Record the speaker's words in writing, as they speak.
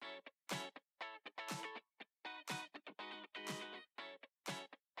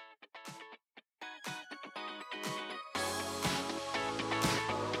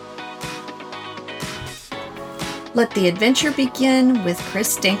Let the adventure begin with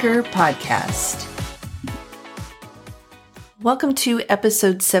Chris Denker Podcast. Welcome to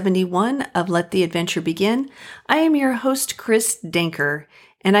episode 71 of Let the Adventure Begin. I am your host, Chris Denker,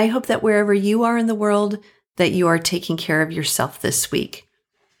 and I hope that wherever you are in the world, that you are taking care of yourself this week.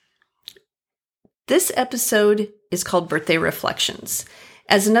 This episode is called Birthday Reflections.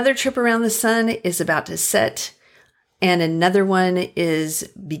 As another trip around the sun is about to set and another one is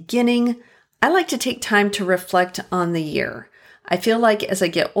beginning, I like to take time to reflect on the year. I feel like as I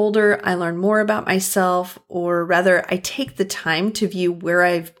get older, I learn more about myself, or rather, I take the time to view where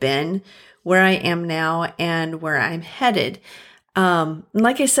I've been, where I am now, and where I'm headed.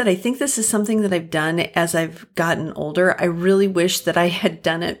 Like I said, I think this is something that I've done as I've gotten older. I really wish that I had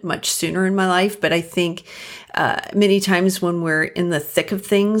done it much sooner in my life, but I think many times when we're in the thick of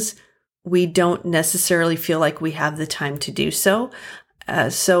things, we don't necessarily feel like we have the time to do so.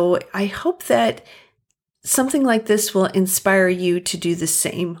 So I hope that something like this will inspire you to do the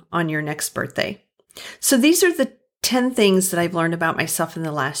same on your next birthday. So these are the 10 things that I've learned about myself in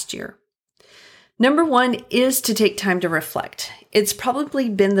the last year. Number one is to take time to reflect. It's probably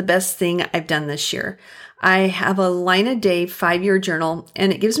been the best thing I've done this year. I have a line a day 5-year journal,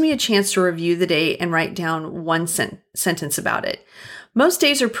 and it gives me a chance to review the day and write down one sentence about it. Most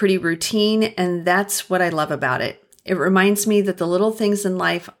days are pretty routine, and that's what I love about it. It reminds me that the little things in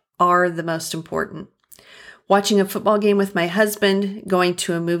life are the most important. Watching a football game with my husband, going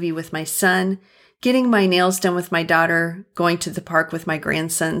to a movie with my son, getting my nails done with my daughter, going to the park with my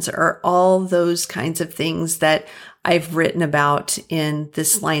grandsons are all those kinds of things that I've written about in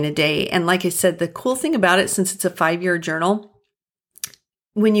this line a day. And like I said, the cool thing about it, since it's a 5-year journal,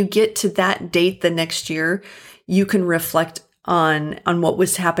 when you get to that date the next year, you can reflect on what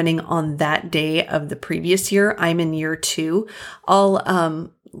was happening on that day of the previous year. I'm in year 2.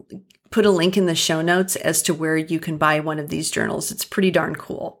 I'll put a link in the show notes as to where you can buy one of these journals. It's pretty darn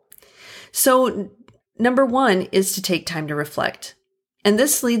cool. So number 1 is to take time to reflect. And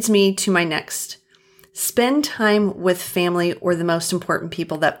this leads me to my next. Spend time with family or the most important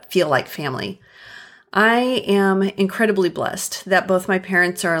people that feel like family. I am incredibly blessed that both my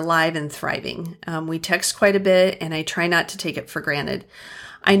parents are alive and thriving. We text quite a bit, and I try not to take it for granted.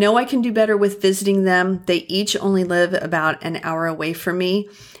 I know I can do better with visiting them. They each only live about an hour away from me,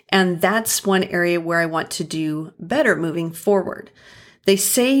 and that's one area where I want to do better moving forward. They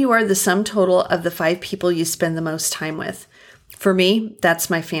say you are the sum total of the 5 people you spend the most time with. For me, that's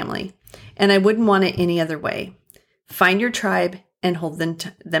my family, and I wouldn't want it any other way. Find your tribe and hold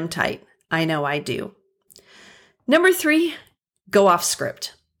them tight. I know I do. Number 3, go off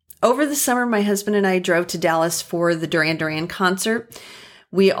script. Over the summer, my husband and I drove to Dallas for the Duran Duran concert.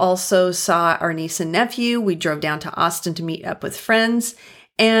 We also saw our niece and nephew. We drove down to Austin to meet up with friends,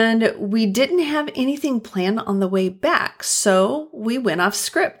 and we didn't have anything planned on the way back, so we went off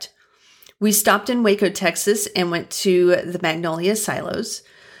script. We stopped in Waco, Texas, and went to the Magnolia Silos.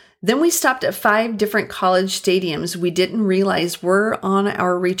 Then we stopped at 5 different college stadiums we didn't realize were on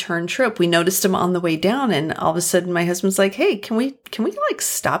our return trip. We noticed them on the way down, and all of a sudden my husband's like, "Hey, can we like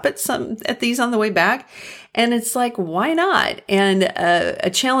stop at these on the way back?" And it's like, why not? And a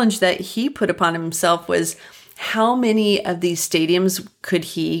challenge that he put upon himself was how many of these stadiums could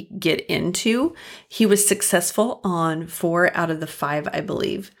he get into? He was successful on 4 out of the 5, I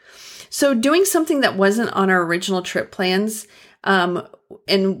believe. So doing something that wasn't on our original trip plans,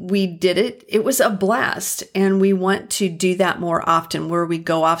 and we did it. It was a blast. And we want to do that more often, where we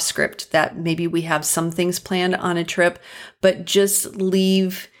go off script, that maybe we have some things planned on a trip, but just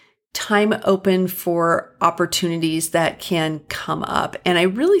leave time open for opportunities that can come up. And I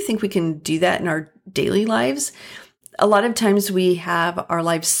really think we can do that in our daily lives. A lot of times we have our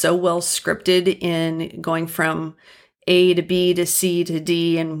lives so well scripted in going from A to B to C to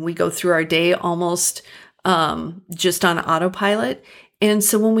D, and we go through our day almost just on autopilot. And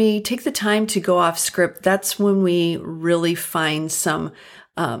so when we take the time to go off script, that's when we really find some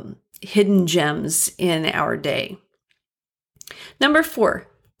hidden gems in our day. Number 4,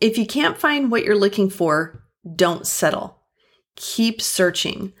 if you can't find what you're looking for, don't settle. Keep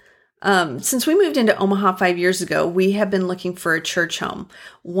searching. Since we moved into Omaha 5 years ago, we have been looking for a church home,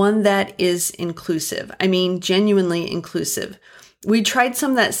 one that is inclusive. I mean, genuinely inclusive. We tried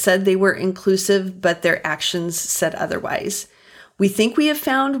some that said they were inclusive, but their actions said otherwise. We think we have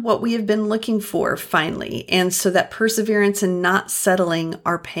found what we have been looking for finally. And so that perseverance and not settling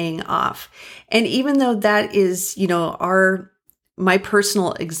are paying off. And even though that is, my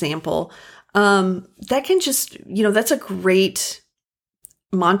personal example, that can just, that's a great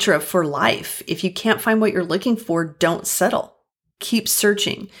mantra for life. If you can't find what you're looking for, don't settle. keep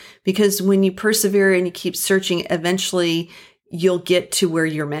searching, because when you persevere and you keep searching, eventually you'll get to where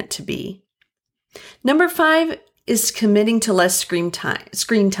you're meant to be. Number 5 is committing to less screen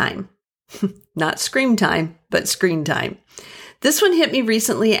time. Not scream time, but screen time. This one hit me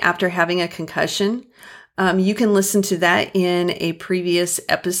recently after having a concussion. You can listen to that in a previous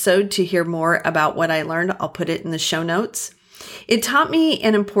episode to hear more about what I learned. I'll put it in the show notes. It taught me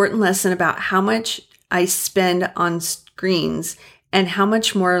an important lesson about how much I spend on screens and how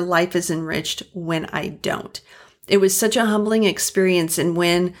much more life is enriched when I don't. It was such a humbling experience, and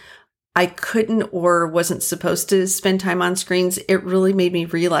when I couldn't or wasn't supposed to spend time on screens, it really made me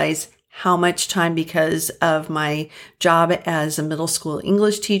realize how much time, because of my job as a middle school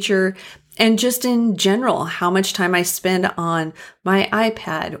English teacher and just in general, how much time I spend on my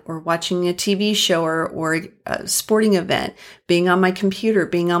iPad or watching a TV show or a sporting event, being on my computer,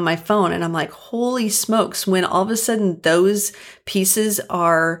 being on my phone. And I'm like, holy smokes, when all of a sudden those pieces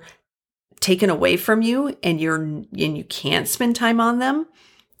are taken away from you and you can't spend time on them,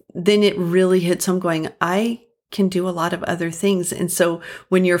 then it really hits home going, I can do a lot of other things. And so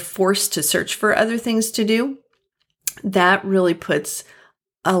when you're forced to search for other things to do, that really puts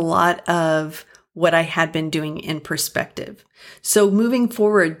a lot of what I had been doing in perspective. So moving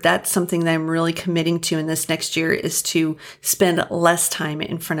forward, that's something that I'm really committing to in this next year, is to spend less time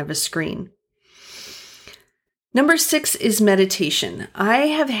in front of a screen. Number 6 is meditation. I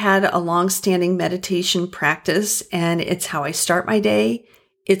have had a long-standing meditation practice, and it's how I start my day.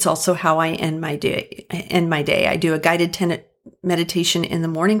 It's also how I end my day. I do a guided meditation in the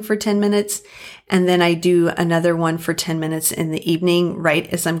morning for 10 minutes, and then I do another one for 10 minutes in the evening, right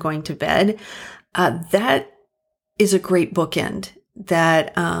as I'm going to bed. That is a great bookend.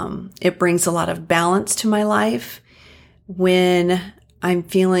 That it brings a lot of balance to my life. When I'm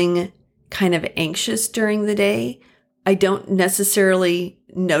feeling kind of anxious during the day, I don't necessarily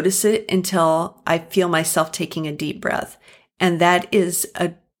notice it until I feel myself taking a deep breath. And that is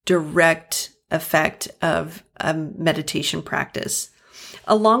a direct effect of a meditation practice.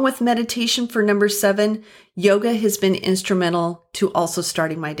 Along with meditation for number 7, yoga has been instrumental to also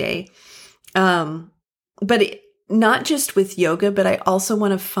starting my day. Not just with yoga, but I also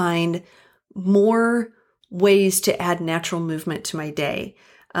want to find more ways to add natural movement to my day.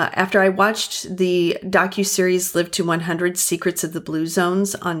 After I watched the docuseries Live to 100 Secrets of the Blue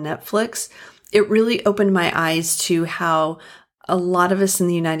Zones on Netflix, it really opened my eyes to how a lot of us in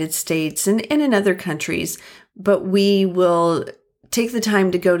the United States and in other countries, but we will take the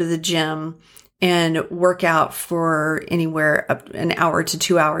time to go to the gym and work out for anywhere up an hour to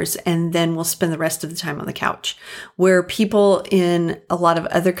 2 hours, and then we'll spend the rest of the time on the couch. Where people in a lot of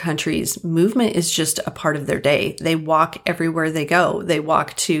other countries, movement is just a part of their day. They walk everywhere they go. They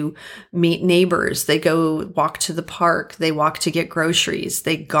walk to meet neighbors. They go walk to the park. They walk to get groceries.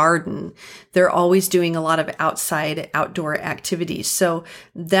 They garden. They're always doing a lot of outdoor activities. So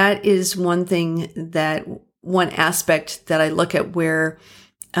that is one aspect that I look at where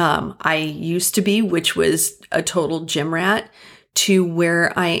I used to be, which was a total gym rat, to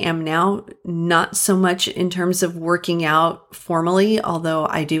where I am now, not so much in terms of working out formally, although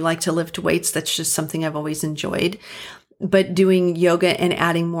I do like to lift weights. That's just something I've always enjoyed. But doing yoga and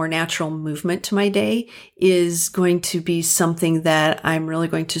adding more natural movement to my day is going to be something that I'm really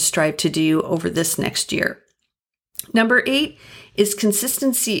going to strive to do over this next year. Number 8 is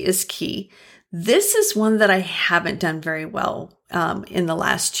consistency is key. This is one that I haven't done very well in the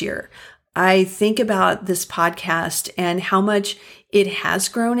last year. I think about this podcast and how much it has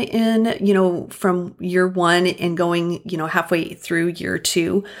grown in, from year 1 and going, halfway through year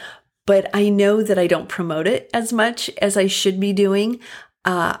 2. But I know that I don't promote it as much as I should be doing.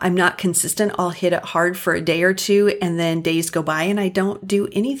 I'm not consistent. I'll hit it hard for a day or 2, and then days go by and I don't do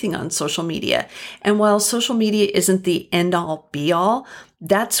anything on social media. And while social media isn't the end all be all,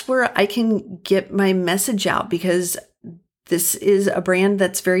 that's where I can get my message out, because this is a brand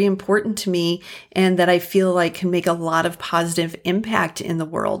that's very important to me and that I feel like can make a lot of positive impact in the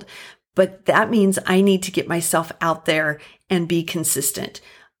world. But that means I need to get myself out there and be consistent.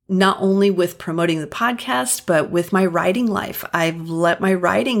 Not only with promoting the podcast, but with my writing life. I've let my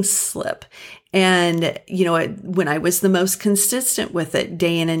writing slip. And, when I was the most consistent with it,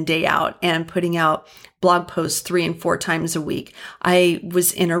 day in and day out, and putting out blog posts 3 and 4 times a week, I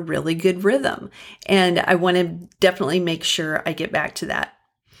was in a really good rhythm. And I want to definitely make sure I get back to that.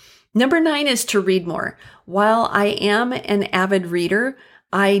 Number 9 is to read more. While I am an avid reader,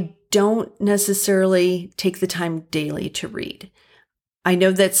 I don't necessarily take the time daily to read. I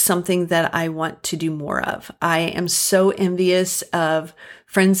know that's something that I want to do more of. I am so envious of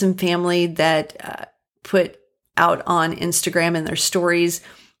friends and family that put out on Instagram in their stories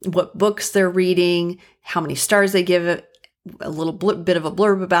what books they're reading, how many stars they give it, a little bit of a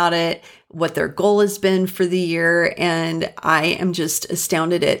blurb about it, what their goal has been for the year. And I am just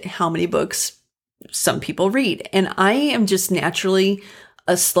astounded at how many books some people read. And I am just naturally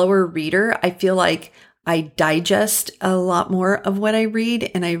a slower reader. I feel like I digest a lot more of what I read,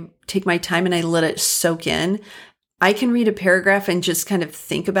 and I take my time and I let it soak in. I can read a paragraph and just kind of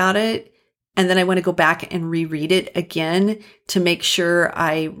think about it. And then I want to go back and reread it again to make sure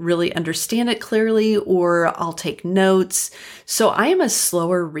I really understand it clearly, or I'll take notes. So I am a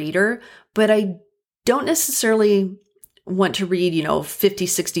slower reader, but I don't necessarily want to read, 50,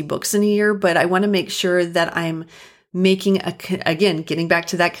 60 books in a year, but I want to make sure that I'm making again, getting back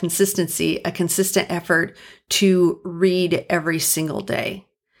to that consistency, a consistent effort to read every single day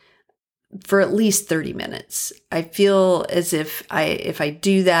for at least 30 minutes. I feel as if I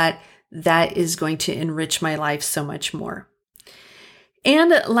do that, that is going to enrich my life so much more. And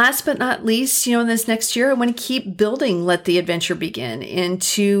last but not least, in this next year, I want to keep building Let the Adventure Begin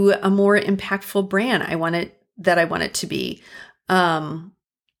into a more impactful brand. I want it to be, one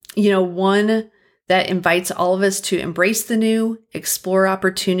that invites all of us to embrace the new, explore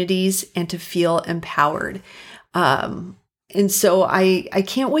opportunities, and to feel empowered. And so I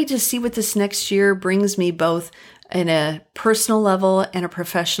can't wait to see what this next year brings me, both in a personal level and a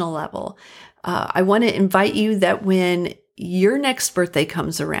professional level. I want to invite you that when your next birthday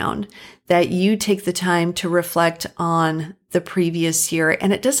comes around, that you take the time to reflect on the previous year.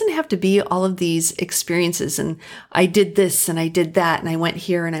 And it doesn't have to be all of these experiences and I did this and I did that and I went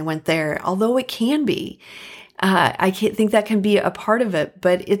here and I went there, although it can be. I think that can be a part of it,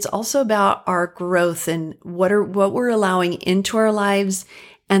 but it's also about our growth and what we're allowing into our lives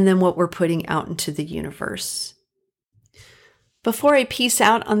and then what we're putting out into the universe. Before I peace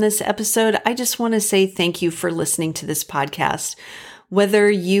out on this episode, I just want to say thank you for listening to this podcast.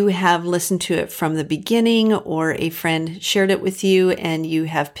 Whether you have listened to it from the beginning or a friend shared it with you and you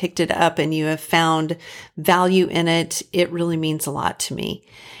have picked it up and you have found value in it, it really means a lot to me.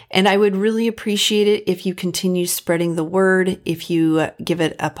 And I would really appreciate it if you continue spreading the word, if you give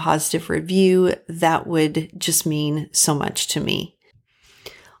it a positive review. That would just mean so much to me.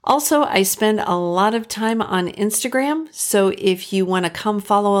 Also, I spend a lot of time on Instagram, so if you want to come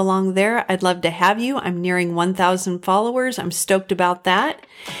follow along there, I'd love to have you. I'm nearing 1,000 followers. I'm stoked about that.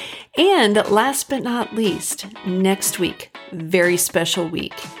 And last but not least, next week, very special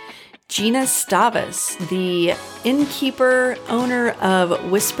week. Gina Stavas, the innkeeper, owner of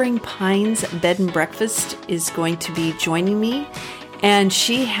Whispering Pines Bed and Breakfast, is going to be joining me. And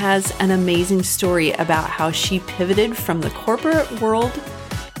she has an amazing story about how she pivoted from the corporate world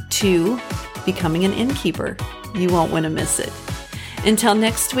to becoming an innkeeper. You won't want to miss it. Until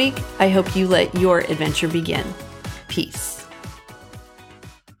next week, I hope you let your adventure begin. Peace.